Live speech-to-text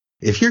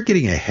If you're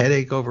getting a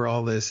headache over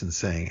all this and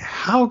saying,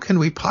 how can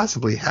we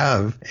possibly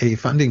have a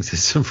funding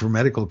system for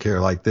medical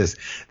care like this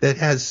that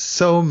has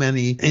so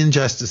many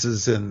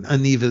injustices and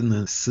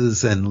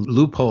unevennesses and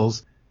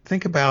loopholes?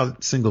 Think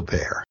about single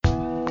payer.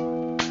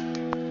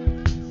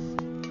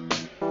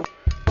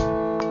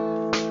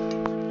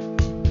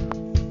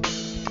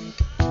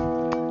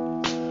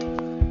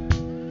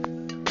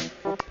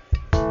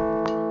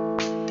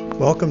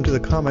 Welcome to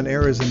the Common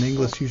Errors in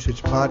English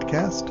Usage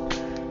podcast.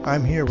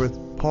 I'm here with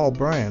Paul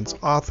Bryans,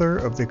 author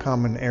of the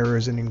Common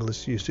Errors in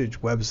English Usage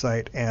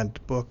website and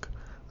book.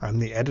 I'm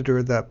the editor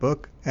of that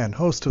book and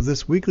host of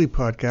this weekly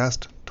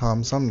podcast,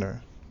 Tom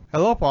Sumner.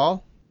 Hello,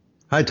 Paul.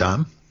 Hi,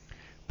 Tom.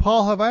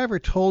 Paul, have I ever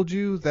told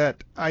you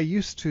that I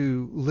used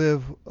to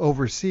live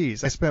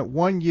overseas? I spent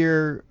 1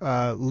 year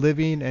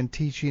living and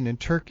teaching in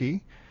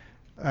Turkey,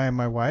 I and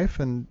my wife,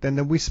 and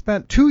then we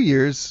spent 2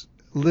 years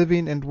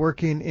living and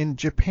working in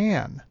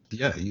Japan.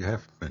 Yeah, you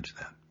have mentioned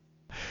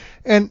that.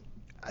 And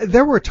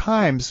there were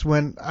times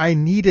when I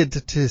needed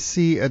to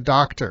see a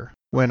doctor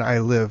when I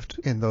lived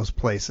in those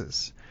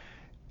places.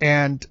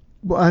 And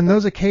on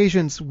those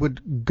occasions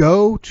would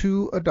go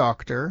to a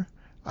doctor,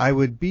 I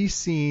would be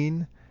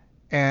seen,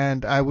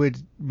 and I would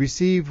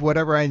receive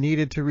whatever I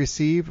needed to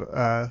receive.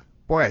 Boy,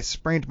 I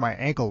sprained my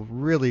ankle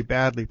really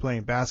badly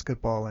playing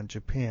basketball in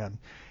Japan.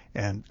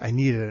 And I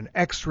needed an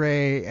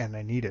x-ray, and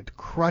I needed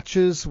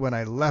crutches when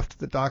I left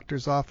the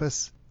doctor's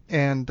office.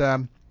 And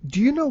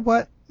do you know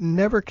what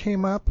never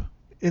came up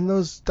in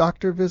those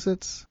doctor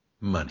visits?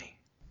 Money.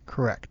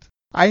 Correct.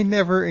 I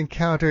never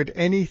encountered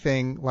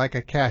anything like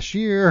a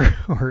cashier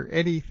or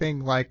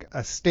anything like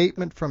a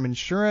statement from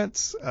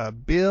insurance, a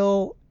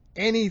bill,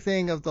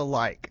 anything of the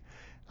like.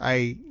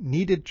 I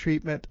needed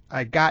treatment,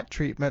 I got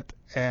treatment,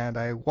 and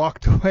I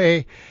walked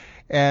away.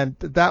 And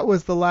that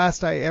was the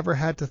last I ever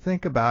had to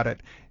think about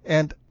it.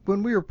 And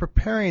when we were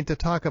preparing to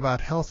talk about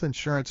health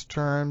insurance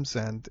terms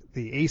and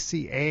the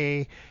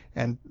ACA,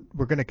 and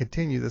we're going to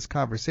continue this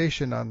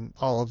conversation on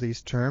all of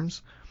these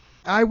terms,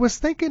 I was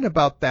thinking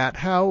about that,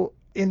 how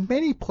in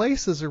many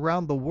places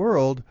around the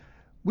world,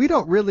 we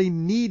don't really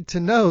need to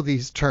know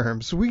these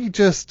terms. We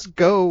just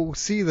go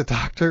see the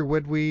doctor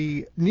when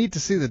we need to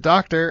see the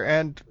doctor,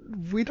 and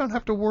we don't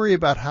have to worry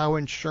about how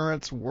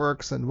insurance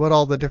works and what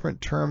all the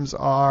different terms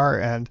are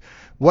and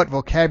what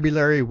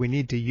vocabulary we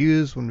need to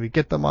use when we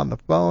get them on the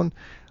phone.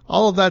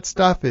 All of that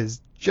stuff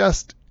is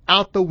just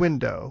out the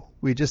window.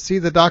 We just see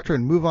the doctor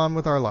and move on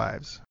with our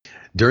lives.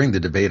 During the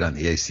debate on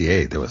the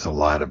ACA, there was a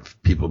lot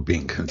of people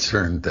being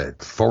concerned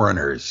that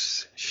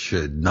foreigners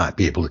should not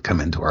be able to come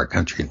into our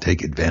country and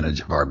take advantage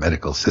of our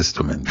medical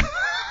system and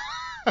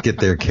get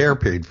their care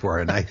paid for.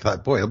 And I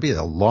thought, boy, it'll be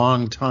a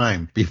long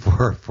time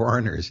before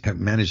foreigners have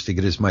managed to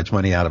get as much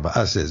money out of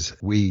us as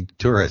we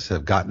tourists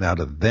have gotten out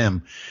of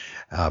them.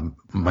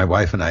 My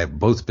wife and I have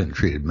both been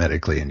treated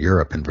medically in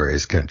Europe in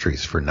various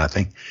countries for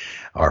nothing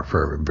or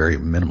for a very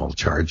minimal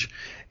charge.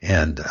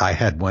 And I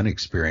had one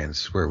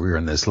experience where we were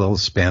in this little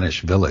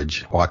Spanish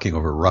village walking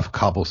over rough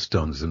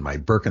cobblestones in my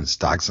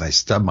Birkenstocks, and I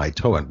stubbed my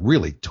toe and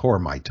really tore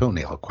my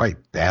toenail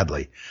quite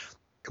badly.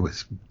 It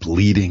was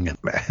bleeding,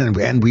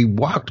 and we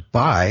walked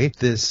by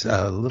this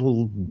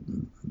little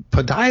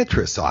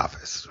podiatrist's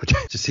office, which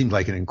just seemed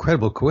like an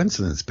incredible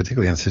coincidence,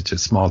 particularly in such a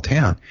small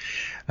town.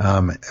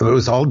 It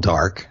was all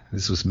dark.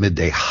 This was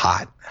midday,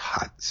 hot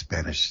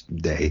Spanish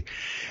day.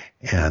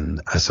 And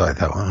so I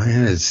thought, well,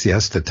 it's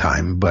siesta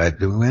time, but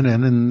we went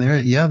in and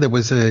there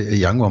was a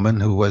young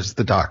woman who was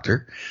the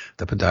doctor,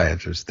 the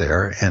podiatrist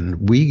there,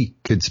 and we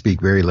could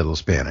speak very little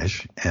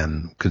Spanish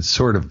and could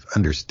sort of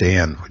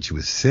understand what she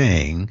was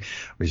saying,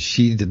 but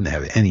she didn't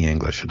have any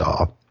English at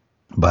all,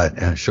 but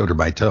I showed her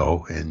my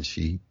toe and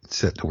she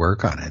set to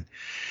work on it.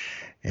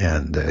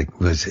 And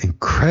was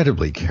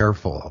incredibly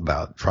careful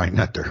about trying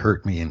not to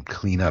hurt me and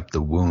clean up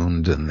the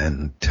wound and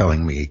then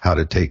telling me how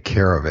to take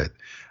care of it.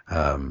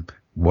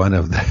 One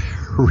of the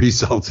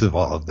results of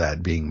all of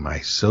that being my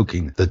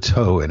soaking the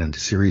toe in a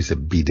series of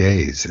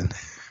bidets in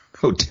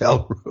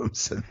hotel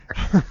rooms and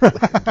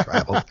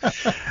travel.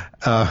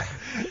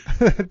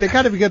 They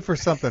got to be good for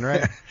something,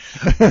 right?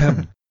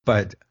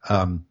 But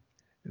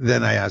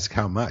then I asked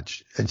how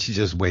much, and she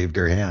just waved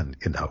her hand.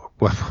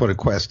 What a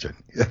question.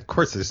 Of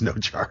course, there's no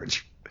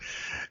charge.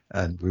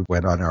 And we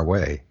went on our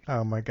way.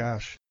 Oh, my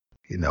gosh.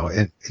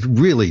 And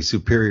really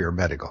superior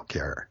medical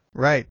care.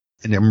 Right.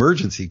 And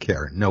emergency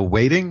care, no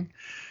waiting.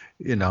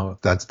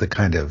 That's the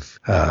kind of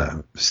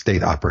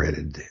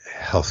state-operated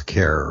health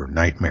care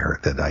nightmare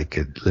that I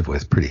could live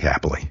with pretty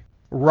happily.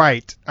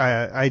 Right.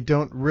 I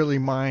don't really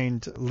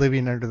mind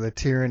living under the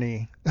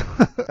tyranny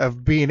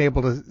of being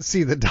able to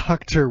see the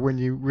doctor when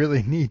you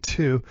really need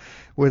to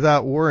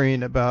without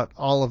worrying about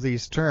all of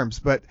these terms.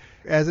 But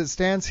as it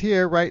stands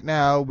here right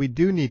now, we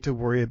do need to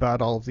worry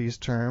about all of these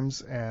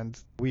terms, and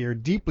we are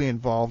deeply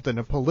involved in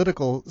a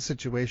political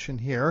situation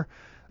here,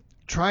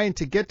 trying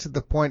to get to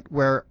the point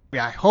where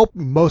I hope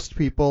most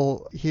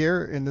people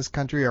here in this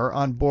country are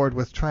on board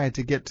with trying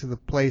to get to the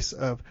place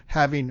of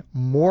having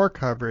more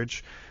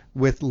coverage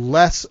with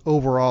less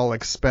overall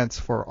expense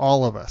for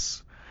all of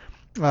us.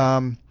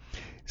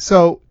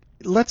 So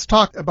Let's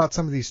talk about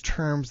some of these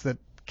terms that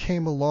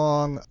came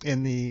along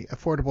in the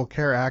Affordable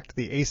Care Act,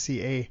 the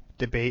ACA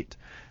debate.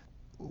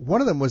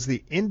 One of them was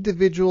the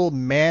individual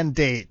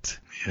mandate.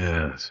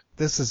 Yes.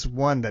 This is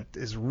one that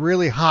is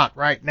really hot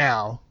right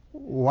now.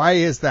 Why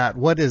is that?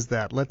 What is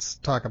that? Let's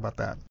talk about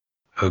that.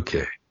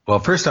 Okay. Well,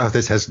 first off,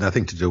 this has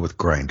nothing to do with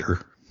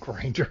Grindr.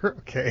 Grindr,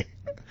 okay.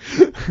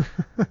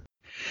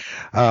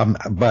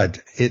 But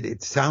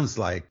it sounds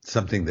like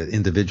something that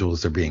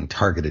individuals are being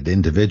targeted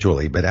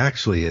individually, but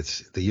actually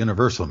it's the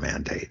universal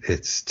mandate.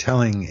 It's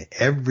telling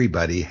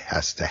everybody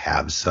has to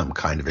have some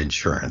kind of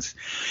insurance.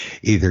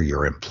 Either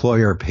your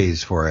employer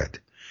pays for it,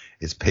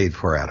 it's paid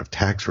for out of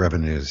tax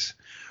revenues,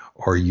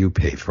 or you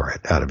pay for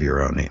it out of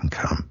your own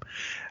income.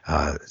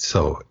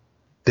 So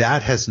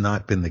that has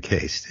not been the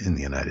case in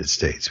the United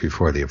States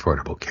before the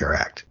Affordable Care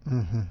Act.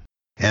 Mm-hmm.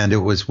 And it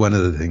was one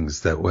of the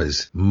things that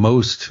was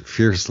most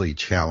fiercely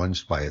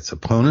challenged by its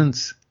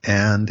opponents.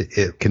 And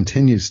it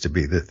continues to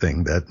be the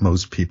thing that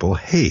most people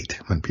hate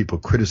when people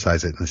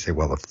criticize it and they say,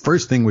 well, the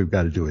first thing we've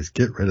got to do is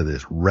get rid of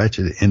this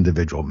wretched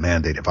individual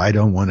mandate. If I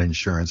don't want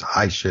insurance,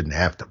 I shouldn't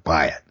have to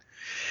buy it.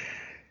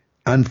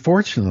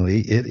 Unfortunately,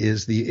 it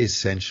is the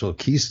essential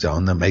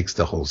keystone that makes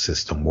the whole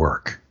system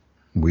work.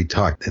 We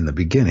talked in the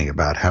beginning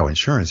about how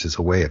insurance is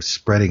a way of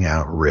spreading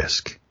out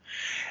risk.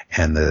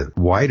 And the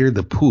wider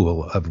the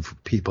pool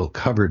of people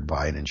covered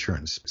by an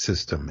insurance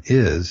system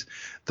is,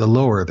 the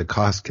lower the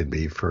cost can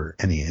be for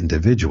any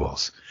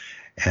individuals.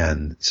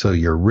 And so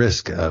your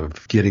risk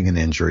of getting an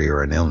injury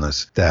or an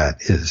illness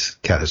that is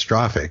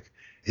catastrophic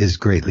is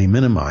greatly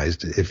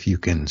minimized if you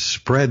can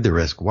spread the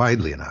risk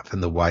widely enough.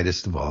 And the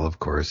widest of all, of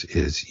course,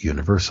 is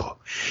universal.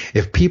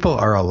 If people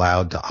are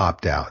allowed to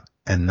opt out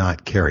and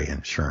not carry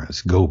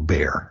insurance, go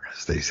bare,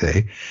 as they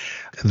say,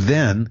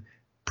 then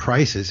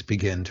prices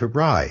begin to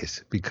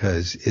rise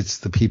because it's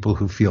the people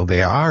who feel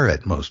they are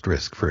at most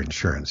risk for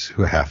insurance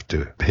who have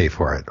to pay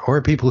for it.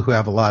 Or people who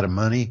have a lot of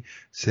money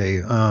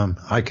say,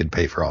 I could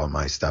pay for all of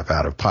my stuff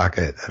out of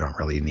pocket. I don't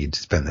really need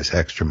to spend this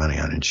extra money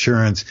on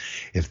insurance.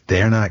 If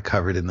they're not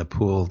covered in the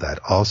pool, that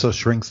also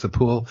shrinks the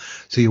pool.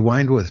 So you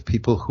wind with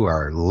people who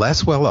are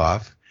less well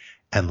off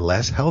and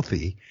less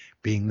healthy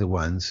being the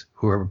ones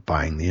who are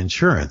buying the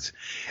insurance.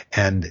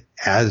 And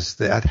as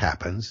that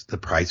happens, the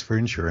price for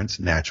insurance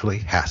naturally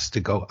has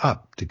to go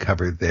up to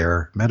cover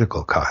their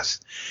medical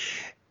costs.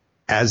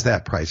 As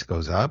that price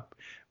goes up,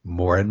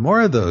 more and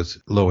more of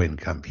those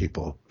low-income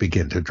people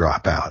begin to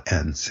drop out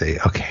and say,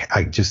 okay,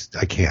 I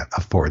can't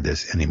afford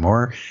this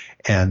anymore.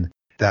 And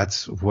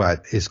that's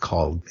what is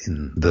called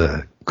in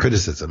the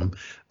criticism,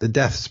 the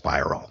death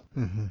spiral.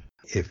 Mm-hmm.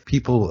 If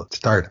people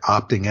start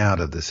opting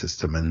out of the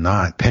system and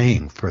not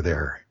paying for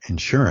their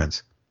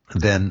insurance,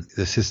 then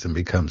the system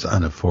becomes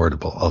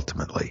unaffordable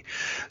ultimately.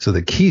 So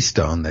the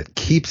keystone that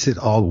keeps it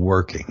all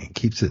working and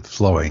keeps it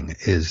flowing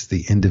is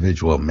the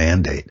individual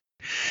mandate.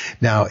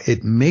 Now,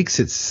 it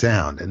makes it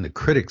sound, and the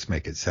critics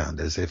make it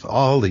sound, as if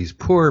all these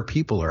poor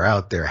people are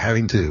out there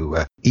having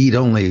to eat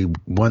only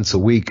once a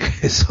week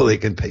so they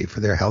can pay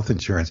for their health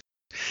insurance.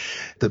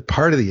 The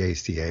part of the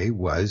ACA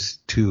was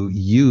to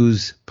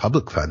use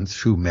public funds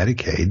through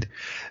Medicaid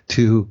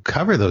to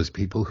cover those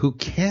people who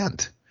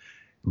can't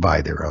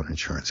buy their own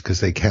insurance because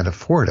they can't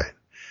afford it.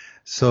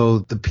 So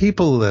the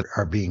people that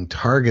are being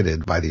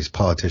targeted by these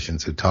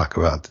politicians who talk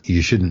about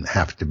you shouldn't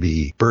have to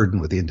be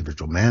burdened with the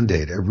individual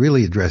mandate are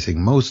really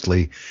addressing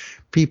mostly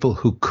people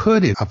who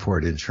could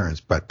afford insurance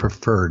but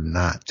prefer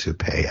not to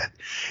pay it.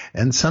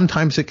 And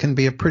sometimes it can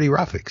be a pretty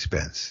rough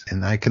expense,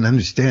 and I can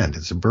understand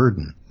it's a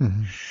burden.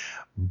 Mm-hmm.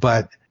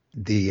 But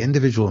the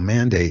individual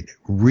mandate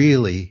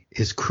really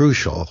is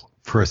crucial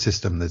for a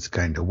system that's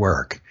going to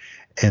work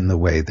in the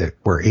way that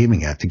we're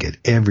aiming at to get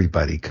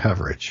everybody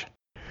coverage.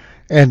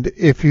 And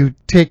if you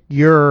take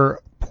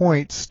your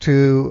points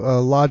to a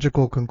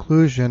logical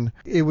conclusion,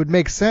 it would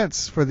make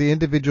sense for the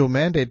individual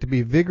mandate to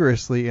be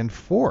vigorously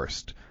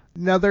enforced.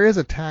 Now, there is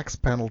a tax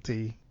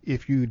penalty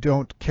if you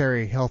don't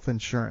carry health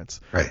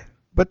insurance. Right.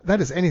 But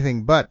that is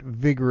anything but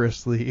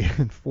vigorously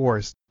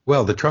enforced.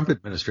 Well, the Trump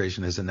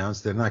administration has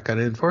announced they're not going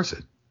to enforce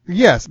it.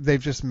 Yes,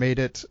 they've just made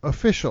it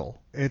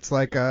official. It's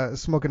like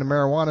smoking a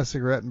marijuana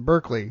cigarette in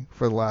Berkeley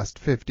for the last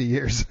 50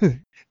 years.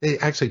 They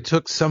actually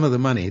took some of the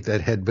money that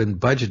had been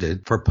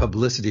budgeted for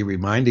publicity,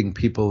 reminding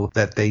people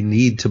that they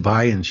need to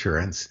buy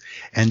insurance,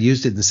 and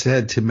used it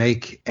instead to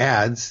make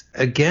ads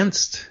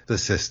against the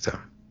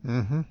system.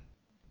 Mm-hmm.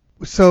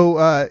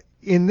 So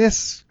in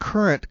this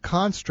current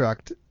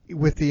construct,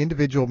 with the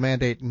individual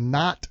mandate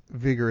not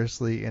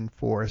vigorously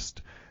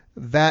enforced,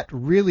 that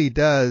really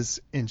does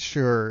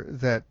ensure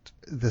that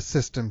the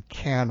system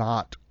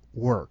cannot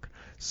work.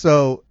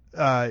 So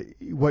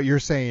what you're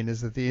saying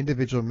is that the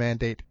individual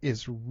mandate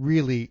is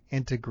really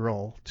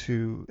integral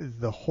to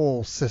the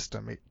whole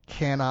system. It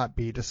cannot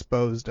be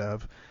disposed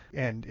of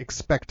and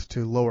expect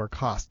to lower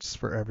costs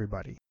for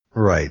everybody.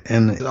 Right.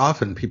 And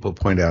often people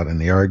point out in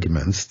the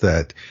arguments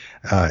that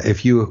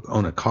if you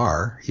own a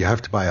car, you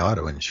have to buy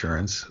auto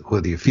insurance,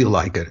 whether you feel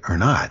like it or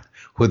not,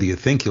 whether you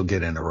think you'll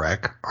get in a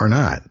wreck or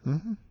not.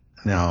 Mm-hmm.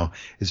 Now,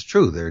 it's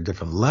true, there are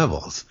different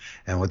levels.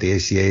 And what the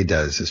ACA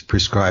does is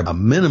prescribe a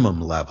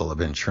minimum level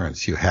of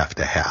insurance you have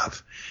to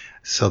have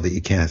so that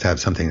you can't have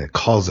something that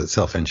calls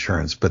itself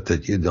insurance, but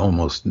that you'd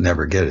almost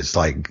never get. It's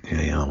like,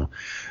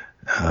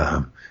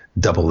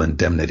 double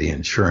indemnity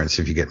insurance.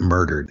 If you get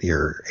murdered,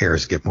 your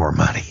heirs get more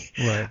money.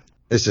 Right.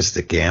 It's just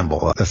a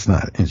gamble. That's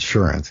not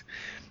insurance.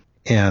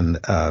 And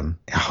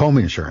home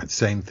insurance,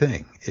 same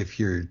thing. If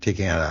you're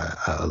taking out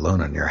a loan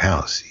on your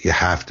house, you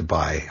have to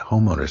buy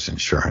homeowners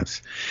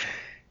insurance.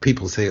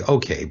 People say,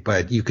 okay,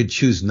 but you could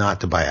choose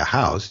not to buy a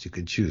house. You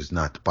could choose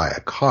not to buy a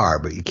car,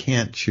 but you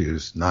can't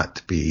choose not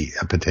to be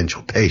a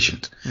potential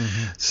patient.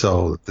 Mm-hmm.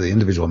 So the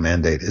individual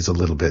mandate is a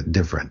little bit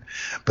different.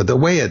 But the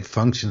way it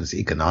functions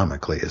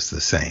economically is the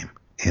same,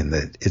 in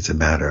that it's a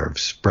matter of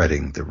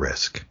spreading the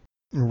risk.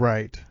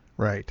 Right,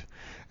 right.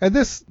 And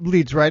this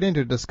leads right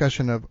into a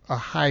discussion of a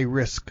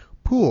high-risk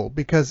pool,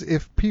 because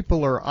if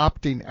people are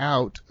opting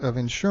out of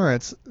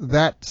insurance,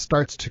 that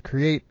starts to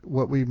create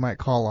what we might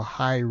call a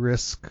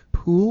high-risk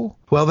pool.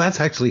 Well, that's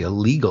actually a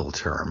legal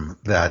term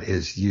that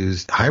is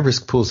used.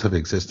 High-risk pools have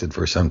existed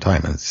for some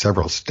time in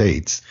several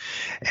states,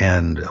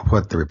 and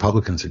what the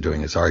Republicans are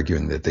doing is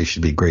arguing that they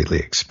should be greatly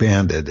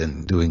expanded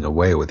and doing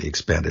away with the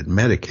expanded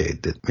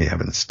Medicaid that we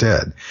have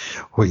instead.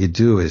 What you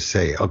do is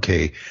say,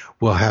 okay,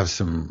 we'll have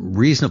some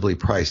reasonably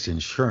priced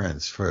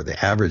insurance for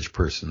the average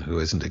person who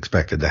isn't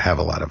expected to have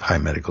a lot of high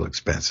medical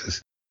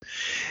expenses.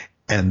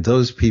 And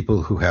those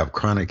people who have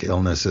chronic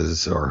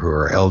illnesses or who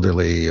are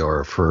elderly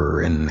or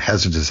for in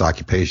hazardous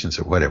occupations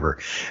or whatever,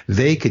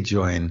 they could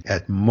join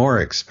at more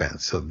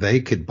expense. So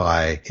they could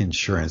buy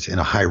insurance in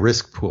a high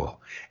risk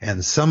pool.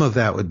 And some of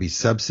that would be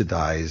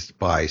subsidized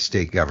by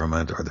state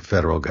government or the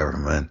federal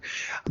government.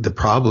 The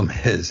problem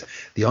is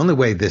the only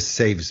way this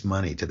saves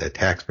money to the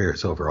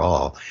taxpayers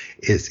overall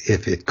is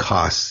if it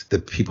costs the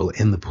people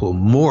in the pool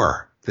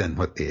more than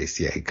what the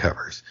ACA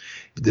covers.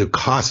 The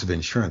cost of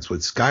insurance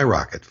would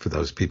skyrocket for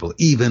those people,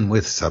 even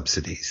with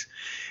subsidies.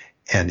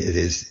 And it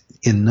is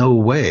in no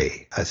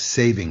way a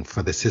saving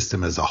for the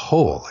system as a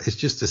whole. It's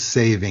just a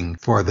saving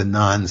for the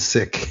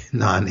non-sick,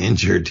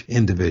 non-injured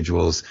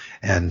individuals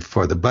and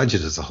for the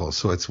budget as a whole.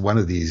 So it's one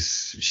of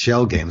these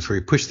shell games where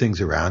you push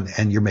things around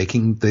and you're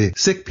making the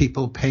sick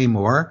people pay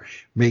more,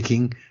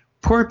 making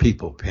poor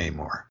people pay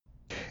more.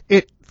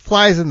 It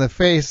flies in the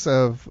face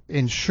of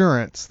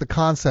insurance, the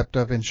concept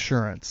of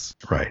insurance.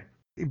 Right.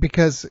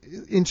 Because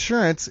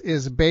insurance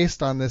is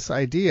based on this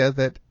idea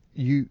that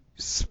you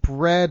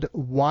spread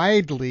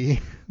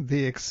widely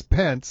the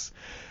expense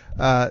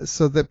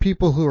so that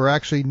people who are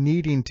actually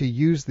needing to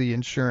use the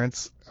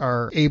insurance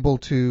are able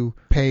to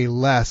pay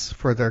less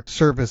for their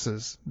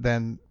services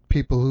than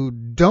people who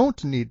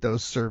don't need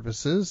those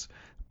services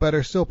but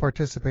are still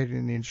participating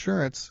in the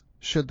insurance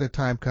should the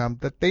time come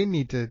that they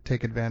need to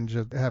take advantage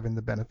of having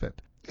the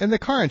benefit. And the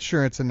car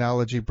insurance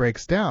analogy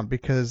breaks down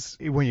because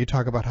when you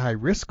talk about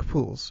high-risk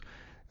pools,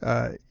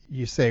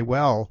 you say,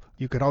 well,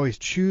 you could always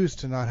choose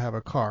to not have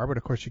a car, but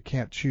of course you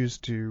can't choose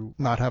to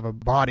not have a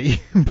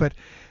body.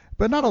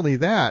 But not only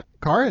that,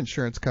 car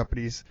insurance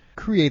companies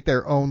create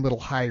their own little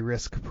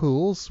high-risk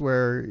pools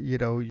where,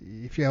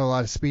 if you have a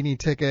lot of speeding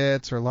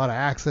tickets or a lot of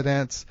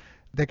accidents,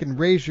 they can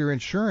raise your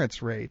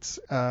insurance rates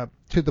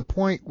to the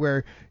point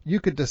where you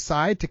could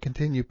decide to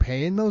continue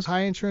paying those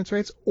high insurance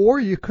rates, or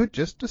you could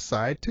just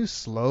decide to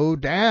slow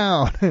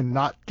down and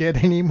not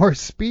get any more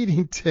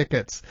speeding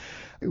tickets,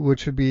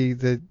 which would be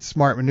the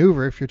smart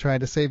maneuver if you're trying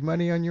to save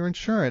money on your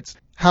insurance.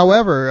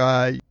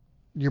 However,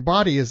 your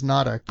body is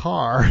not a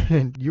car,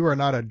 and you are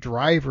not a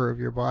driver of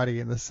your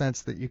body in the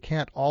sense that you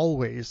can't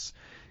always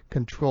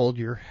control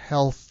your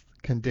health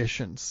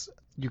conditions.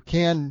 You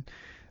can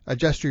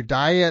adjust your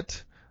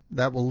diet.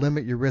 That will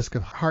limit your risk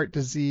of heart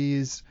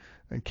disease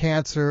and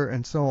cancer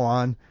and so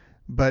on.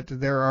 But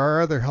there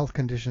are other health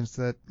conditions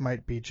that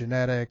might be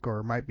genetic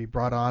or might be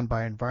brought on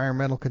by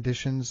environmental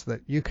conditions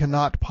that you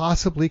cannot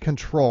possibly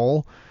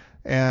control.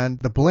 And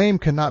the blame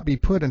cannot be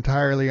put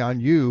entirely on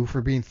you for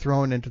being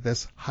thrown into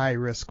this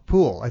high-risk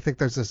pool. I think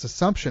there's this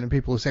assumption in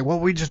people who say, well,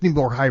 we just need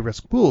more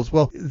high-risk pools.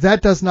 Well,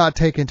 that does not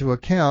take into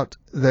account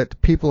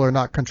that people are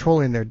not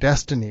controlling their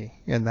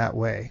destiny in that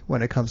way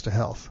when it comes to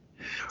health.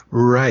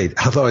 Right.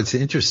 Although it's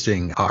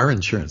interesting, our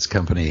insurance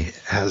company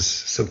has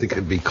something that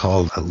could be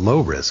called a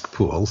low-risk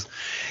pools,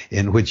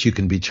 in which you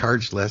can be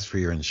charged less for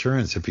your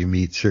insurance if you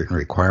meet certain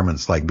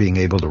requirements, like being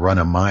able to run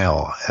a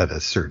mile at a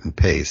certain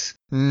pace.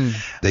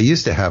 They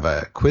used to have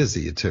a quiz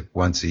that you took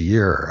once a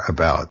year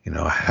about,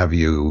 have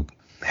you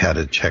had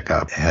a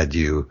checkup? Had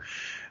you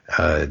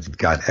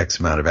got X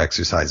amount of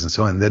exercise and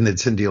so on? And then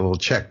they'd send you a little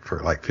check for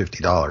like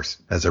 $50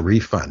 as a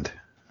refund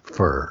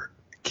for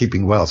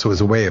keeping well. So it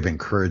was a way of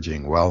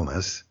encouraging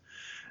wellness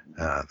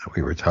that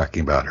we were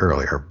talking about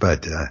earlier.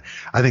 But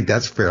I think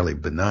that's fairly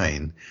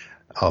benign,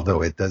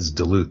 although it does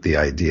dilute the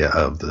idea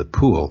of the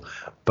pool.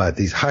 But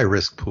these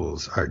high-risk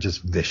pools are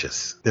just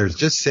vicious. They're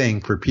just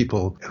saying for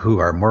people who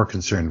are more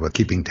concerned with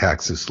keeping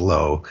taxes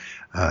low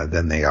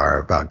than they are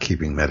about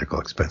keeping medical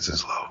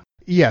expenses low.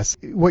 Yes,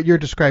 what you're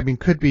describing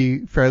could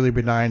be fairly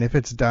benign if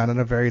it's done on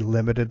a very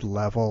limited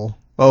level.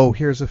 oh,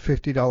 here's a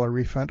 $50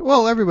 refund.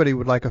 Well, everybody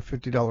would like a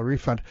 $50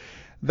 refund.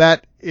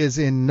 That is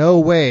in no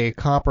way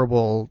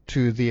comparable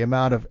to the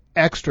amount of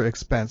extra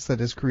expense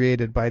that is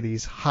created by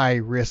these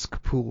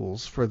high-risk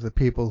pools for the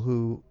people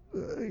who,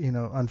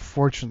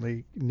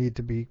 unfortunately need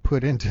to be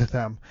put into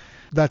them.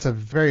 That's a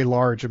very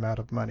large amount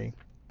of money.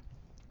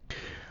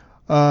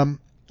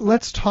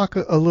 Let's talk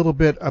a little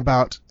bit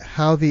about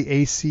how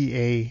the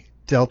ACA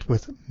dealt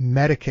with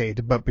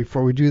Medicaid. But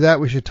before we do that,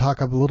 we should talk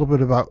a little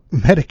bit about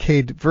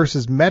Medicaid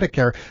versus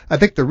Medicare. I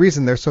think the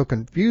reason they're so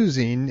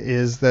confusing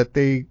is that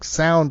they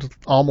sound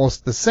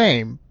almost the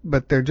same,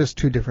 but they're just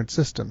two different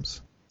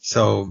systems.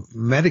 So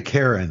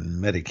Medicare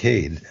and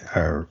Medicaid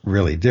are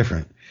really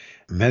different.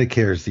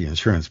 Medicare is the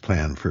insurance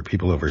plan for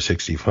people over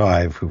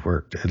 65 who've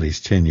worked at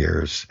least 10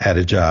 years at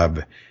a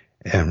job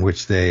in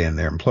which they and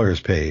their employers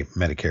pay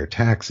Medicare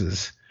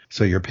taxes.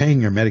 So you're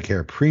paying your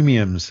Medicare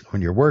premiums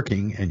when you're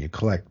working and you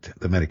collect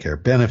the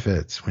Medicare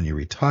benefits when you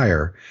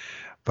retire.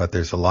 But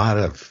there's a lot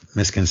of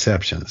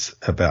misconceptions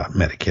about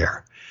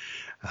Medicare.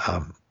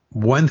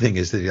 One thing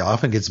is that it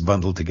often gets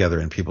bundled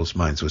together in people's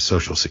minds with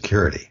Social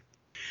Security.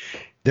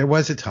 There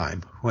was a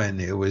time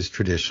when it was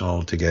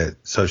traditional to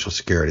get Social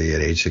Security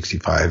at age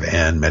 65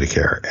 and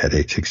Medicare at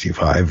age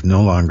 65.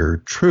 No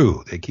longer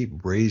true. They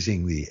keep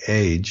raising the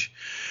age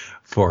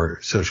for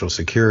Social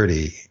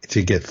Security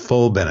to get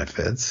full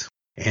benefits.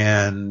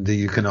 And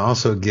you can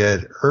also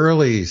get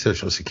early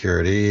Social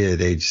Security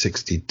at age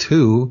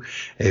 62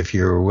 if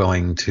you're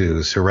willing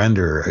to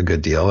surrender a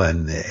good deal.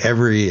 And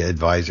every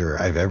advisor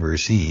I've ever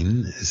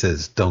seen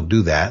says don't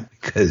do that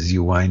because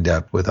you wind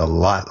up with a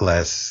lot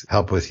less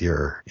help with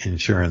your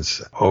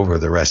insurance over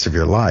the rest of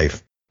your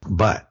life.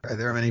 But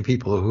there are many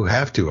people who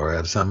have to or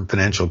have some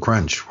financial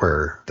crunch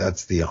where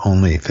that's the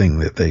only thing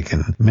that they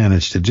can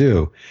manage to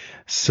do.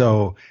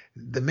 So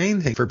the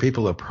main thing for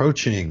people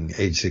approaching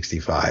age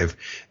 65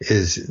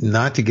 is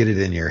not to get it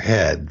in your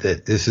head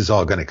that this is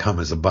all going to come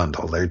as a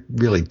bundle. They're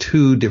really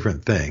two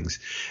different things,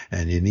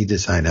 and you need to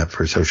sign up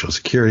for Social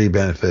Security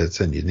benefits,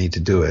 and you need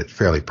to do it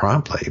fairly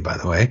promptly, by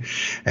the way.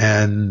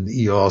 And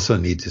you also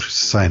need to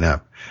sign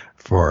up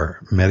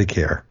for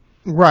Medicare.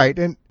 Right,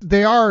 and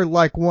they are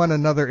like one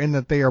another in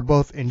that they are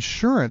both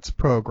insurance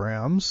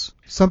programs.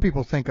 Some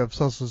people think of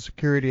Social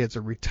Security as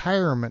a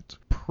retirement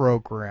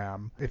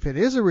program. If it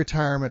is a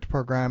retirement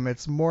program,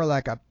 it's more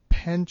like a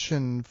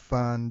pension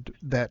fund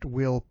that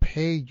will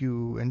pay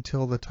you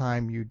until the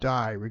time you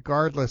die,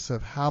 regardless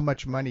of how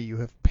much money you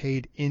have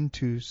paid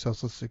into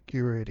Social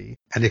Security.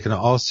 And it can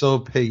also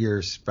pay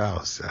your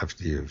spouse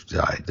after you've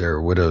died. There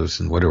are widows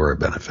and widower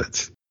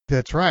benefits.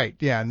 That's right,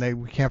 yeah,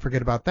 and we can't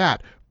forget about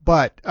that.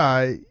 But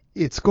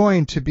it's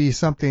going to be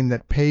something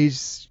that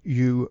pays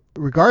you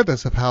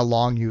regardless of how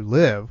long you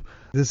live.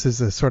 This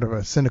is a sort of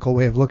a cynical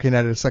way of looking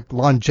at it. It's like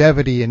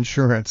longevity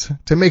insurance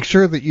to make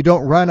sure that you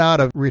don't run out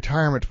of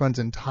retirement funds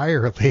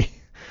entirely.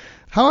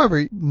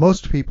 However,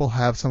 most people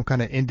have some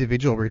kind of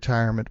individual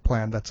retirement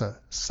plan that's a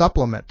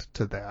supplement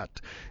to that.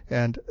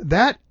 And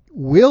that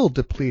will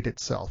deplete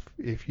itself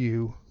if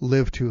you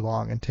live too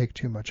long and take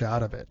too much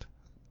out of it.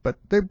 But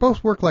they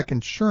both work like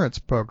insurance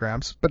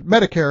programs. But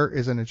Medicare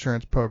is an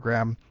insurance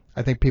program.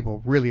 I think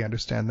people really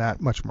understand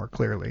that much more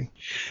clearly.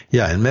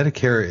 Yeah, and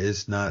Medicare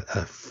is not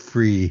a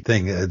free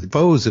thing.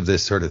 Foes of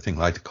this sort of thing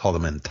like to call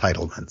them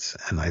entitlements.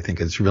 And I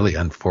think it's really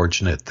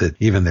unfortunate that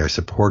even their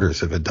supporters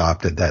have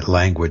adopted that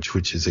language,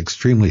 which is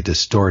extremely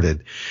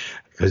distorted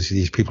because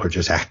these people are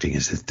just acting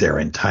as if they're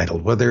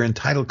entitled. Well, they're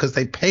entitled because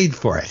they paid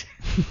for it.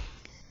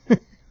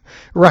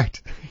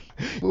 Right.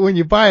 When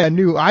you buy a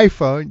new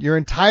iPhone, you're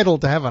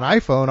entitled to have an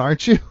iPhone,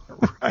 aren't you?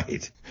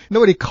 Right.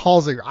 Nobody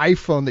calls your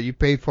iPhone that you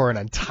paid for an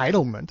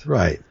entitlement.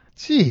 Right.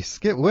 Jeez,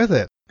 get with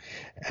it.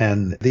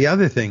 And the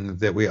other thing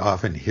that we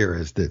often hear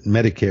is that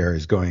Medicare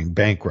is going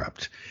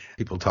bankrupt.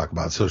 People talk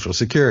about Social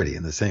Security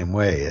in the same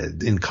way.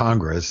 In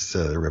Congress,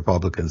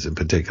 Republicans in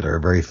particular are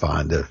very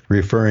fond of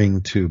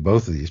referring to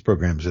both of these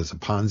programs as a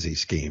Ponzi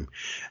scheme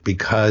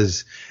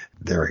because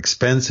their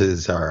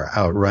expenses are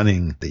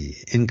outrunning the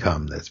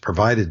income that's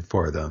provided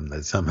for them,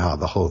 that somehow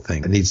the whole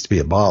thing needs to be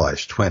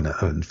abolished, when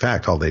in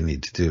fact all they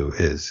need to do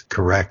is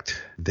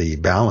correct the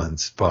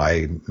balance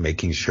by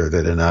making sure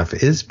that enough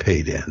is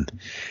paid in.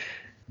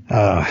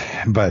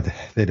 But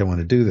they don't want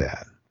to do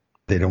that.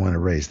 They don't want to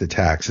raise the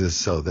taxes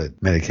so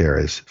that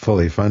Medicare is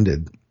fully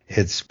funded.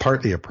 It's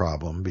partly a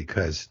problem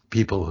because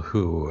people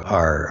who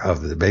are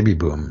of the baby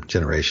boom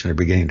generation are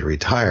beginning to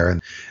retire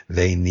and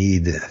they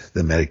need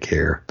the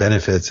Medicare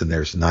benefits, and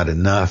there's not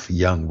enough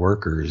young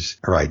workers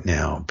right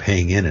now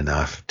paying in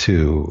enough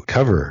to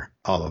cover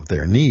all of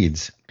their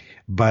needs.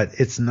 But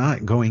it's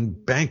not going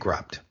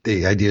bankrupt.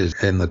 The idea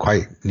is in the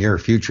quite near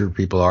future,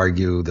 people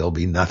argue there'll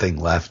be nothing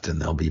left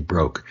and they'll be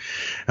broke.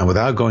 And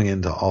without going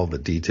into all the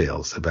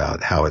details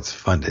about how it's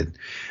funded,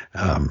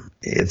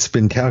 it's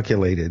been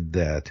calculated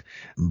that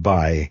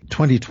by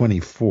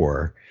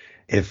 2024,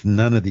 if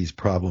none of these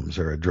problems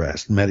are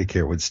addressed,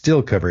 Medicare would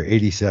still cover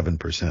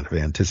 87% of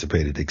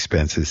anticipated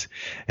expenses,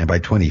 and by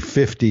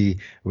 2050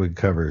 would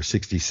cover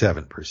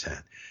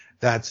 67%.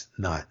 That's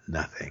not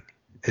nothing.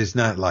 It's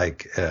not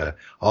like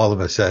all of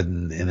a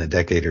sudden in a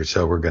decade or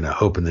so we're going to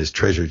open this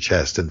treasure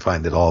chest and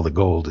find that all the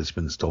gold has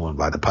been stolen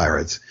by the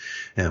pirates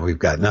and we've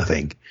got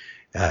nothing.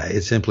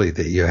 It's simply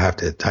that you have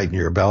to tighten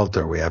your belt,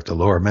 or we have to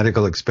lower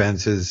medical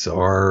expenses,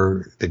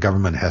 or the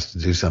government has to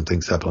do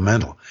something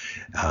supplemental.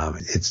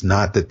 It's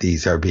not that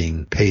these are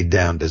being paid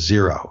down to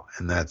zero.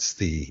 And that's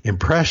the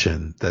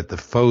impression that the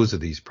foes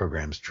of these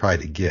programs try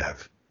to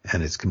give.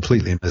 And it's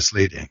completely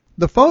misleading.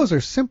 The foes are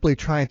simply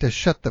trying to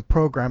shut the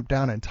program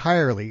down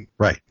entirely.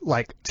 Right.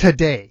 Like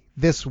today,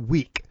 this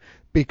week,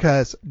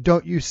 because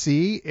don't you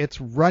see, it's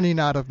running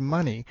out of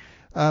money.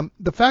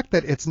 The fact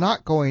that it's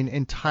not going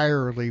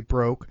entirely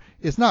broke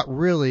is not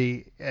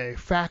really a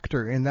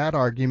factor in that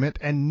argument,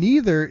 and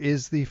neither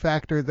is the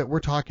factor that we're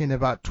talking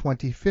about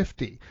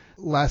 2050.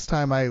 Last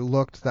time I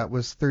looked, that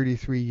was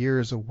 33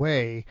 years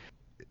away.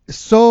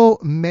 So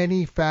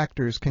many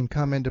factors can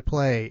come into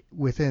play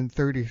within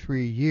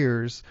 33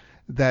 years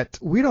that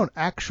we don't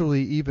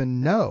actually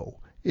even know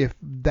if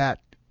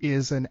that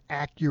is an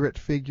accurate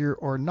figure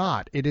or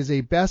not. It is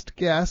a best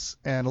guess,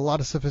 and a lot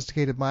of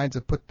sophisticated minds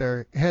have put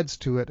their heads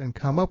to it and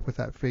come up with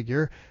that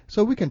figure,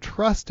 so we can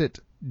trust it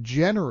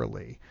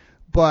generally.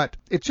 But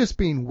it's just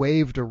being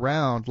waved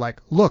around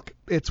like, look,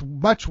 it's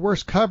much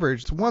worse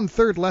coverage. It's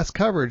 1/3 less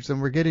coverage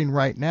than we're getting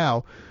right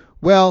now.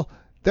 Well,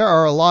 there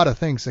are a lot of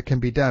things that can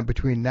be done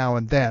between now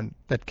and then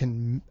that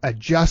can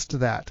adjust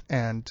that.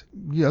 And,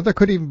 there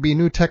could even be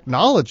new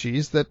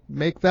technologies that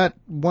make that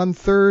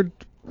 1/3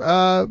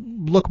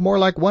 look more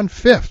like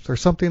 1/5 or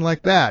something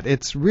like that.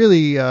 It's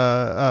really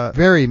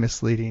very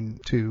misleading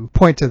to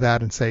point to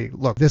that and say,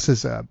 look, this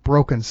is a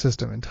broken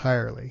system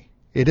entirely.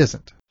 It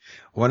isn't.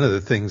 One of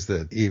the things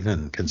that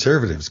even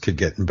conservatives could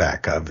get in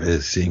back of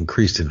is the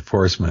increased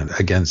enforcement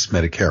against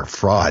Medicare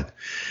fraud.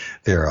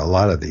 There are a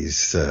lot of these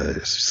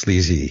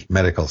sleazy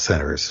medical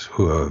centers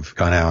who have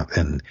gone out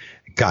and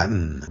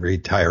gotten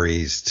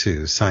retirees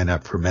to sign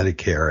up for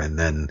Medicare and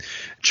then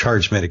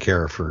charge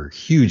Medicare for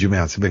huge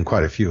amounts. There have been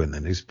quite a few in the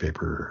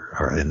newspaper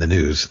or in the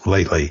news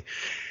lately.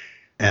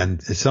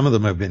 And some of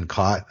them have been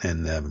caught,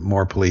 and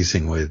more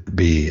policing would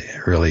be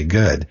really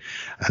good.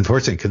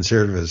 Unfortunately,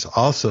 conservatives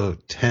also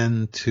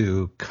tend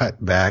to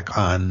cut back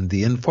on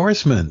the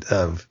enforcement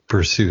of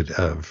pursuit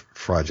of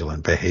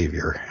fraudulent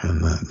behavior,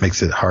 and that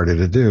makes it harder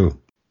to do.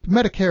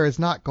 Medicare is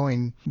not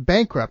going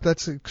bankrupt.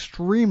 That's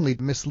extremely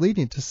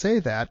misleading to say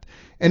that.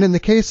 And in the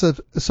case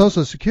of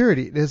Social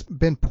Security, it has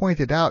been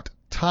pointed out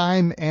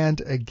time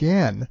and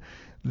again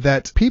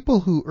that people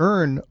who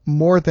earn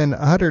more than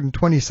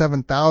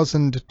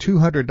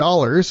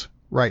 $127,200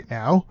 right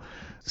now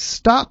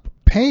stop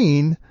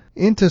paying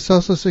into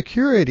Social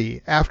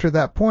Security after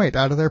that point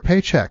out of their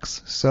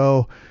paychecks.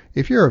 So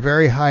if you're a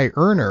very high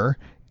earner,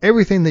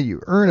 everything that you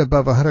earn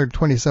above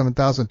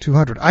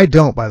 $127,200, I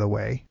don't, by the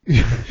way.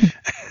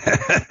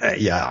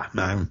 Yeah,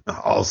 I'm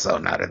also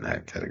not in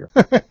that category.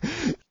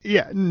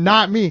 Yeah,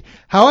 not me.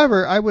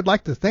 However, I would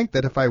like to think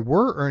that if I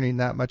were earning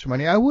that much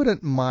money, I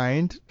wouldn't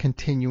mind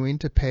continuing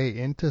to pay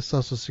into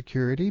Social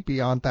Security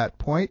beyond that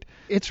point.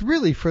 It's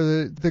really for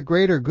the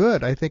greater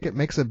good. I think it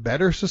makes a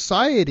better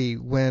society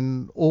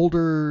when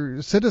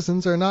older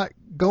citizens are not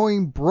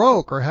going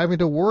broke or having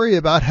to worry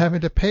about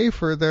having to pay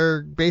for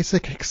their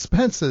basic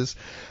expenses.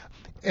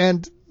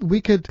 And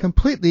we could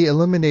completely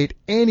eliminate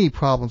any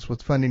problems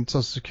with funding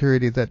Social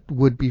Security that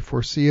would be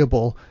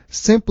foreseeable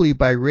simply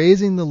by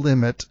raising the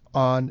limit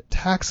on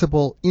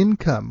taxable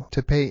income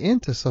to pay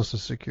into Social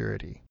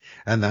Security.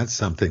 And that's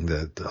something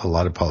that a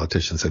lot of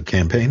politicians have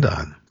campaigned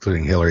on,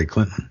 including Hillary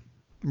Clinton.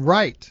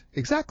 Right,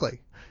 exactly.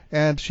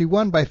 And she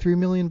won by 3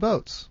 million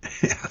votes.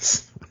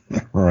 Yes,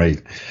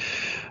 right.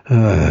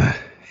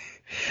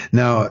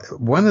 Now,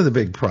 one of the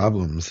big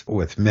problems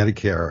with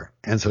Medicare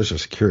and Social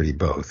Security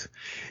both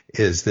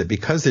is that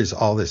because there's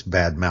all this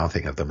bad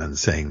mouthing of them and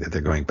saying that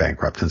they're going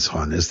bankrupt and so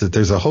on, is that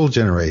there's a whole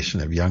generation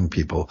of young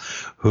people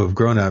who have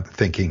grown up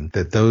thinking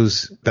that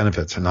those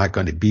benefits are not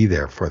going to be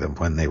there for them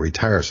when they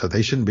retire, so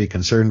they shouldn't be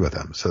concerned with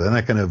them. So they're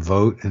not going to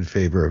vote in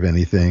favor of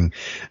anything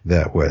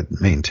that would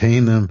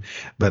maintain them.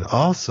 But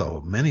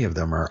also, many of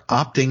them are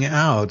opting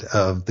out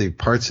of the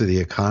parts of the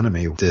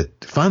economy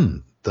that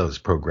fund those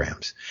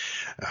programs.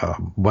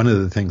 One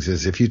of the things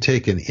is if you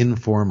take an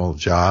informal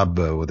job,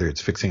 whether it's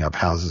fixing up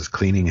houses,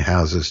 cleaning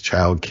houses,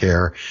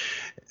 childcare,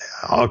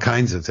 all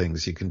kinds of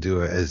things you can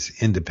do as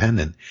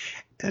independent,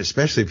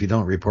 especially if you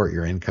don't report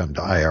your income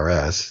to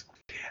IRS.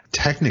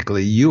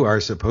 Technically, you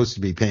are supposed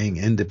to be paying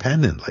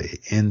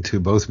independently into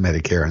both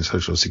Medicare and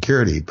Social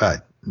Security,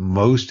 but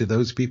most of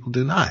those people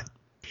do not.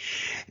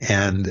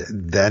 And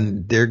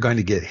then they're going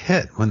to get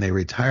hit when they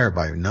retire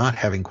by not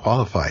having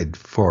qualified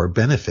for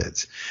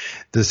benefits.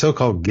 The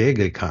so-called gig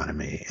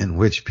economy, in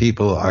which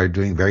people are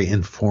doing very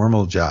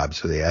informal jobs,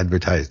 so they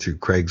advertise through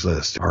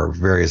Craigslist or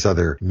various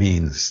other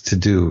means to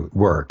do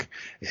work,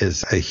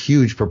 is a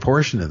huge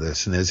proportion of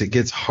this. And as it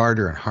gets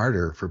harder and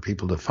harder for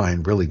people to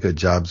find really good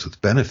jobs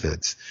with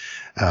benefits,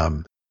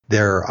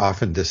 they're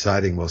often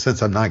deciding, well,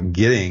 since I'm not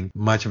getting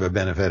much of a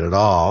benefit at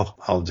all,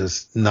 I'll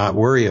just not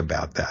worry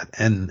about that.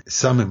 And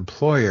some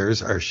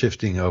employers are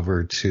shifting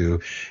over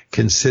to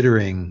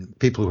considering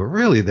people who are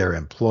really their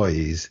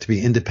employees to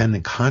be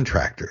independent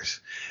contractors.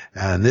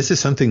 And this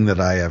is something that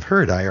I have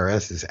heard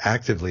IRS is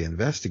actively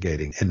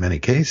investigating in many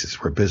cases,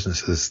 where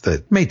businesses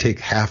that may take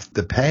half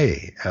the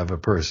pay of a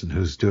person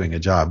who's doing a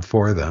job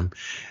for them,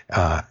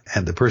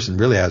 and the person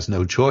really has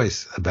no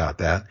choice about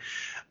that.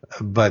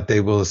 But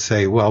they will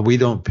say, well, we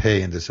don't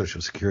pay into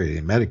Social Security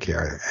and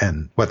Medicare.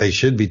 And what they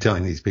should be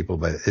telling these people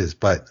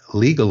but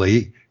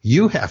legally,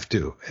 you have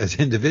to as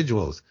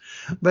individuals.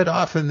 But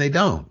often they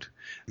don't.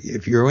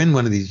 If you're in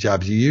one of these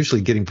jobs, you're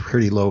usually getting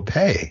pretty low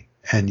pay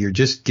and you're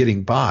just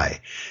getting by.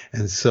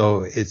 And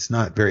so it's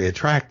not very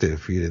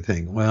attractive for you to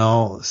think,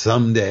 well,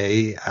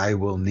 someday I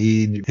will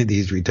need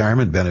these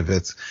retirement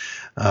benefits.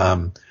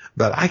 But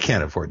I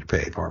can't afford to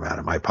pay for them out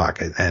of my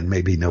pocket, and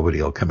maybe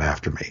nobody will come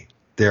after me.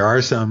 There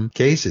are some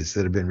cases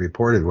that have been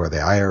reported where the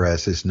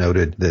IRS has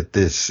noted that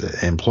this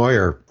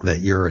employer that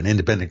you're an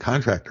independent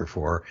contractor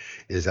for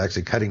is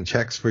actually cutting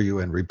checks for you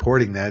and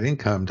reporting that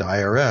income to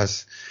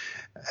IRS,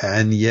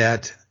 and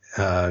yet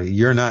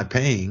you're not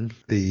paying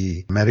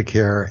the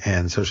Medicare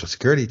and Social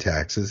Security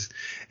taxes,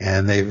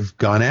 and they've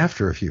gone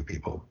after a few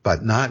people,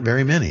 but not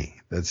very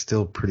many. That's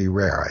still pretty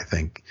rare, I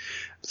think.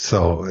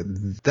 So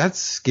that's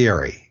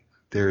scary.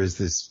 There is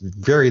this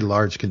very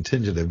large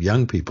contingent of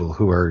young people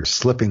who are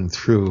slipping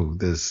through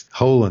this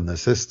hole in the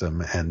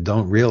system and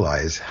don't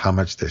realize how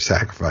much they're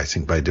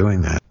sacrificing by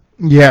doing that.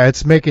 Yeah,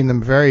 it's making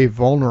them very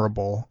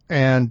vulnerable.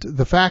 And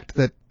the fact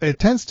that it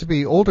tends to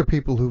be older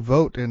people who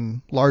vote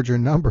in larger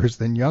numbers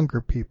than younger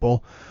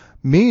people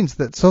means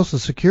that Social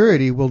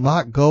Security will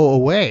not go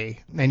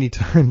away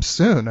anytime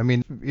soon. I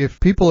mean, if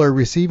people are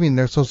receiving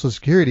their Social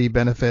Security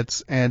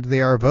benefits and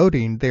they are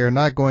voting, they are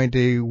not going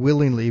to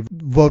willingly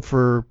vote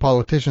for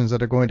politicians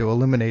that are going to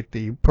eliminate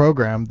the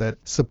program that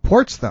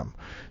supports them.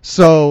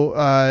 So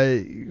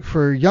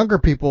for younger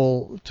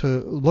people to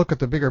look at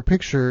the bigger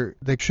picture,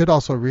 they should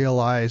also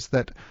realize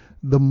that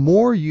the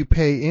more you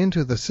pay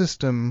into the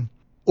system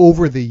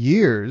over the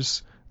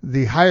years,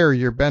 the higher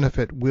your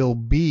benefit will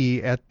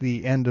be at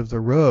the end of the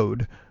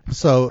road.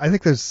 So I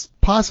think there's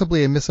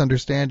possibly a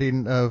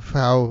misunderstanding of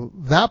how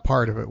that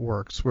part of it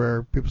works,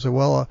 where people say,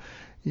 well,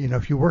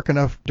 if you work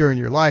enough during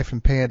your life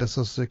and pay into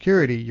Social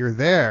Security, you're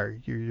there.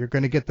 You're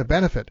going to get the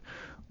benefit.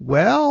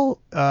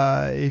 Well,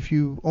 if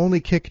you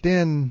only kicked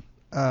in,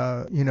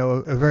 a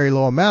very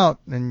low amount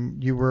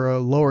and you were a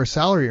lower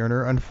salary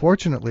earner,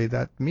 unfortunately,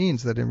 that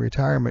means that in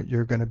retirement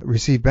you're going to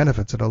receive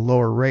benefits at a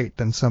lower rate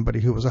than somebody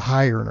who was a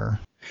high earner.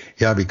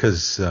 Yeah,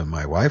 because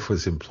my wife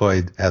was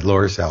employed at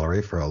lower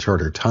salary for a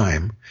shorter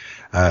time.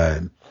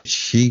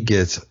 She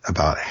gets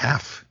about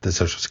half the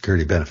Social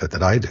Security benefit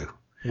that I do.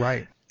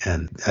 Right.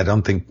 And I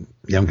don't think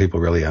young people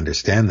really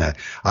understand that.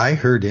 I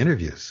heard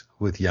interviews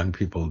with young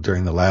people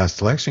during the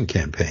last election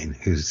campaign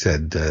who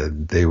said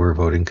they were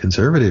voting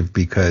conservative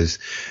because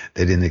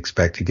they didn't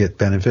expect to get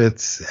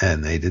benefits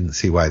and they didn't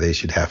see why they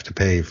should have to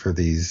pay for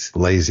these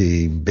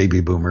lazy baby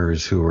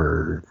boomers who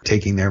are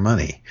taking their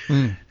money.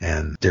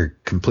 And they're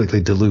completely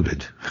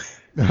deluded.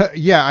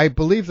 Yeah, I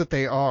believe that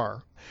they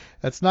are.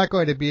 That's not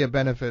going to be a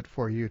benefit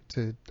for you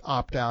to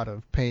opt out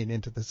of paying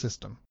into the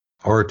system.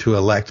 Or to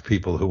elect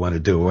people who want to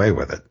do away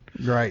with it.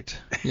 Right.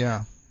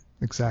 Yeah,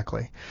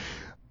 exactly.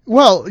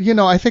 Well,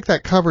 I think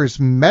that covers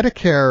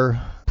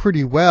Medicare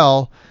pretty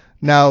well.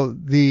 Now,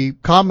 the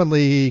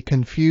commonly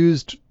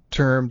confused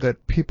term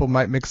that people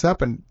might mix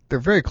up, and they're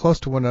very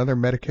close to one another,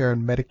 Medicare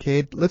and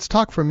Medicaid. Let's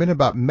talk for a minute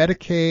about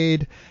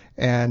Medicaid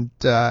and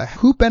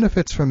who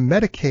benefits from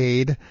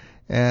Medicaid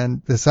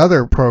and this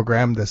other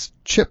program, this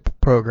CHIP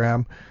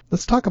program.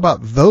 Let's talk about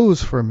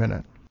those for a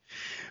minute.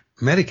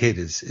 Medicaid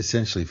is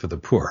essentially for the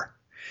poor.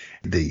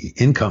 The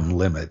income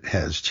limit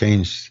has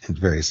changed in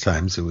various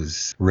times. It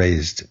was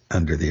raised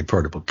under the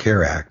Affordable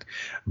Care Act,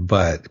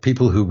 but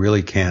people who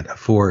really can't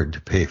afford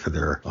to pay for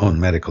their own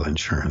medical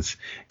insurance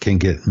can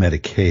get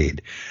Medicaid.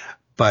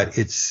 But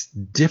it's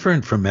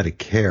different from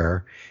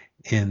Medicare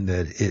in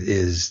that it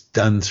is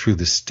done through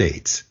the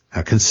states.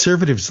 Now,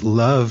 conservatives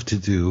love to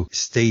do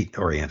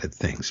state-oriented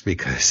things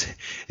because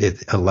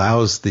it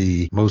allows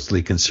the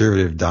mostly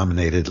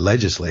conservative-dominated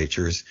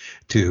legislatures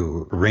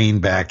to rein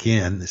back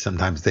in.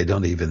 Sometimes they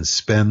don't even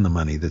spend the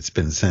money that's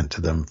been sent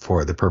to them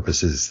for the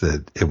purposes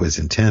that it was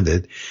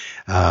intended.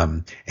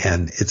 And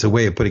it's a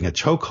way of putting a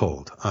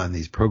chokehold on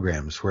these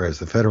programs, whereas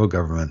the federal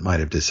government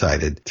might have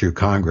decided through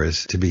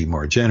Congress to be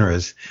more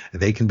generous.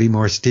 They can be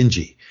more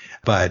stingy.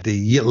 But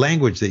the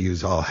language they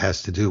use all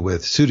has to do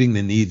with suiting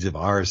the needs of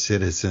our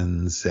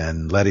citizens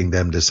and letting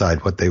them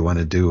decide what they want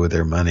to do with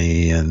their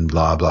money and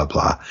blah, blah,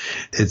 blah.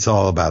 It's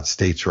all about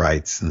states'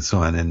 rights and so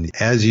on. And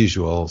as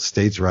usual,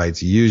 states'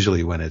 rights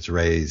usually when it's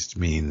raised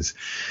means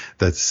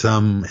that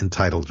some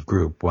entitled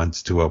group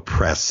wants to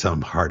oppress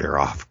some harder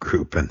off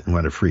group and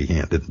want a free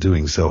hand in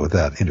doing so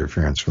without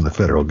interference from the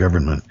federal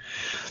government.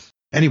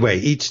 Anyway,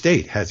 each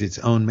state has its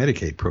own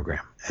Medicaid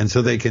program. And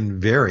so they can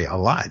vary a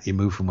lot. You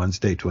move from one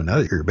state to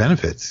another, your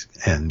benefits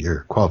and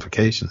your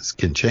qualifications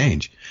can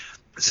change.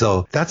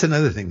 So that's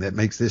another thing that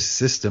makes this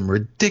system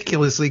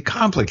ridiculously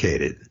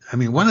complicated. I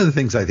mean, one of the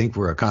things I think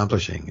we're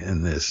accomplishing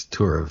in this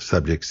tour of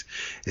subjects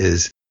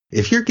is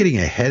if you're getting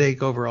a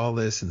headache over all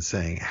this and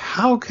saying,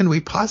 how can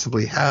we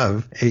possibly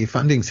have a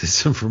funding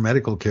system for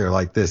medical care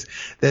like this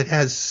that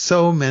has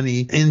so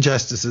many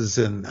injustices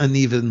and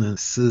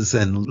unevennesses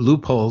and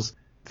loopholes?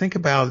 Think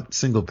about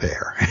single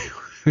payer,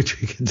 which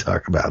we can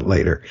talk about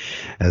later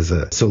as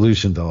a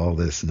solution to all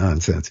this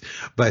nonsense.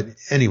 But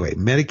anyway,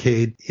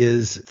 Medicaid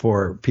is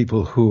for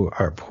people who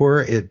are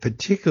poor. It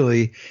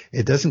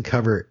doesn't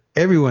cover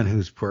everyone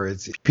who's poor.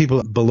 It's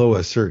people below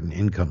a certain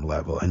income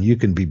level, and you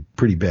can be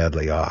pretty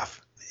badly off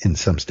in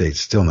some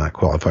states, still not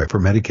qualify for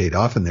Medicaid.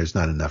 Often there's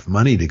not enough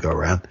money to go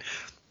around.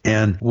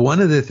 And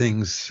one of the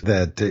things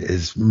that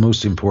is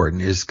most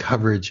important is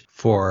coverage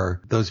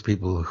for those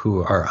people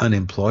who are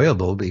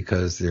unemployable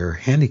because they're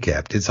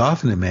handicapped. It's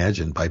often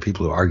imagined by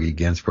people who argue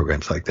against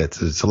programs like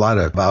that. It's a lot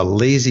about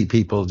lazy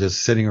people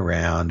just sitting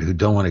around who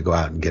don't want to go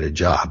out and get a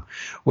job.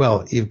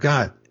 Well, you've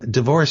got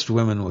divorced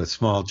women with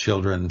small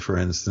children, for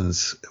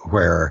instance,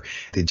 where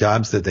the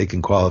jobs that they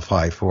can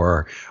qualify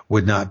for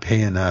would not pay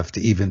enough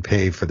to even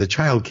pay for the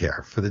child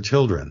care for the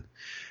children.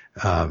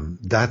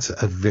 That's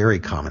a very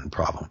common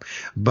problem.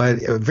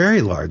 But a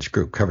very large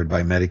group covered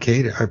by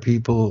Medicaid are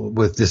people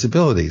with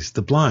disabilities.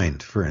 The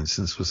blind, for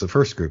instance, was the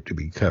first group to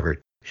be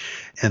covered.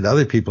 And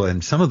other people,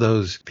 and some of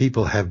those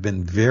people have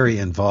been very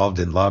involved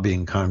in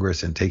lobbying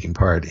Congress and taking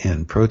part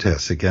in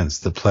protests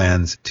against the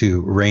plans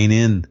to rein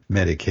in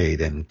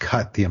Medicaid and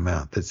cut the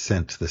amount that's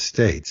sent to the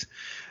states.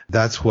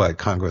 That's what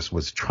Congress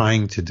was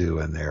trying to do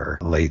in their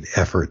late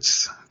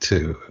efforts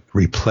to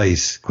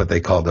replace what they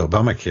called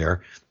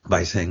Obamacare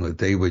by saying that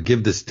they would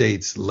give the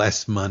states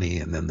less money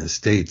and then the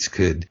states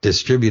could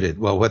distribute it.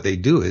 Well, what they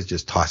do is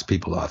just toss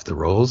people off the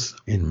rolls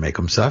and make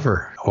them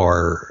suffer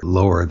or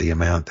lower the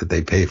amount that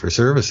they pay for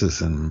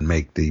services and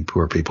make the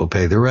poor people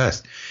pay the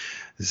rest.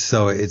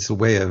 So it's a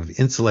way of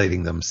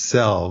insulating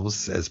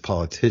themselves as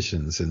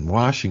politicians in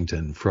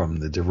Washington from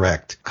the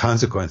direct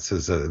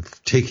consequences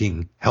of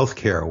taking health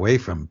care away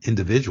from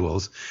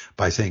individuals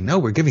by saying, no,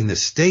 we're giving the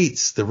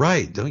states the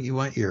right. Don't you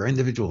want your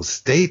individual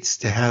states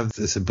to have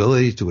this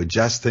ability to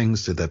adjust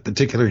things to the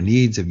particular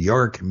needs of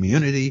your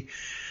community?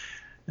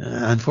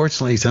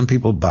 Unfortunately, some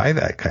people buy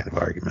that kind of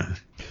argument.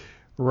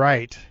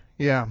 Right.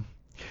 Yeah.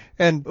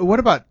 And what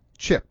about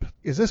CHIP?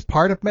 Is this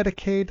part of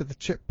Medicaid, the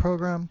CHIP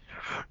program?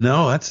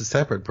 No, that's a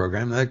separate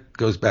program. That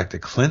goes back to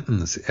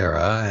Clinton's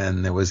era,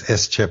 and there was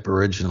SCHIP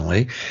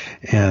originally,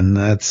 and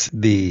that's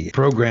the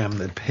program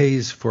that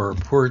pays for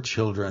poor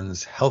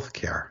children's health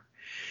care.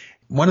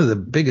 One of the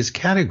biggest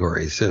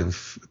categories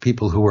of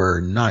people who are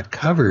not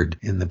covered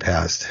in the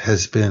past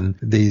has been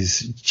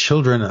these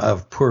children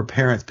of poor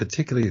parents,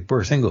 particularly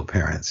poor single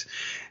parents.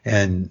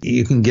 And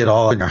you can get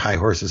all on your high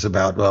horses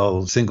about,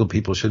 well, single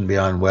people shouldn't be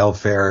on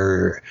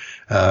welfare,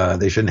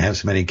 they shouldn't have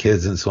so many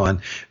kids and so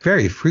on.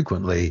 Very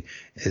frequently,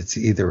 it's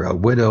either a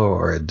widow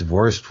or a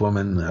divorced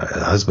woman,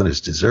 a husband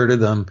has deserted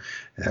them.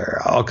 There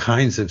are all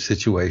kinds of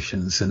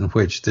situations in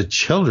which the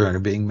children are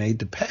being made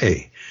to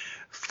pay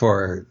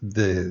for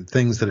the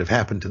things that have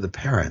happened to the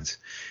parents.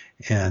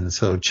 And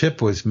so CHIP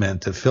was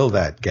meant to fill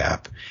that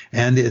gap.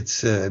 And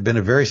it's been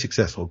a very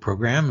successful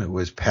program. It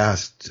was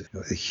passed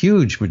a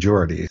huge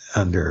majority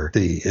under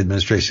the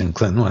administration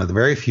Clinton, one of the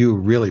very few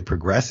really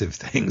progressive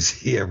things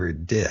he ever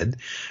did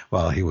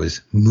while he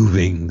was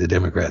moving the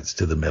Democrats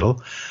to the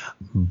middle.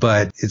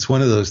 But it's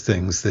one of those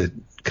things that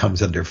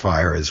comes under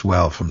fire as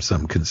well from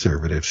some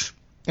conservatives.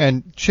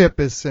 And CHIP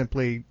is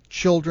simply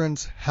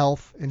Children's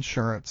Health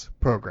Insurance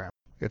Program.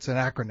 It's an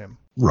acronym.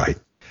 Right.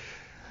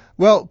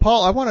 Well,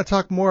 Paul, I want to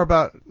talk more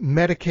about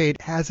Medicaid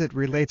as it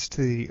relates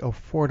to the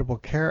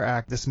Affordable Care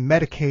Act, this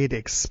Medicaid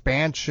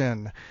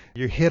expansion.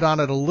 You hit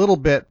on it a little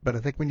bit, but I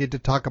think we need to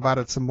talk about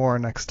it some more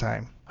next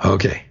time.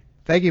 Okay.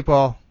 Thank you,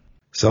 Paul.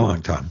 So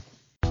long, Tom.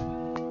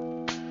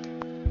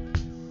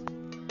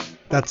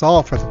 That's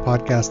all for the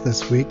podcast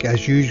this week.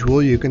 As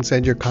usual, you can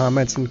send your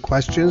comments and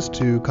questions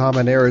to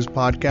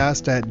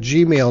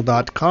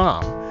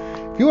commonerrorspodcast@gmail.com.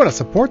 If you want to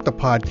support the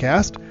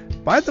podcast,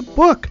 buy the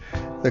book.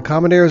 The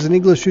Common Errors in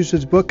English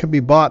Usage book can be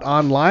bought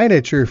online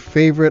at your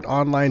favorite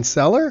online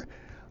seller,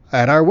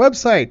 at our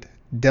website,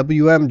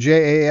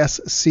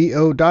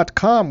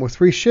 wmjasco.com, with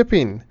free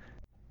shipping.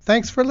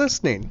 Thanks for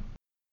listening.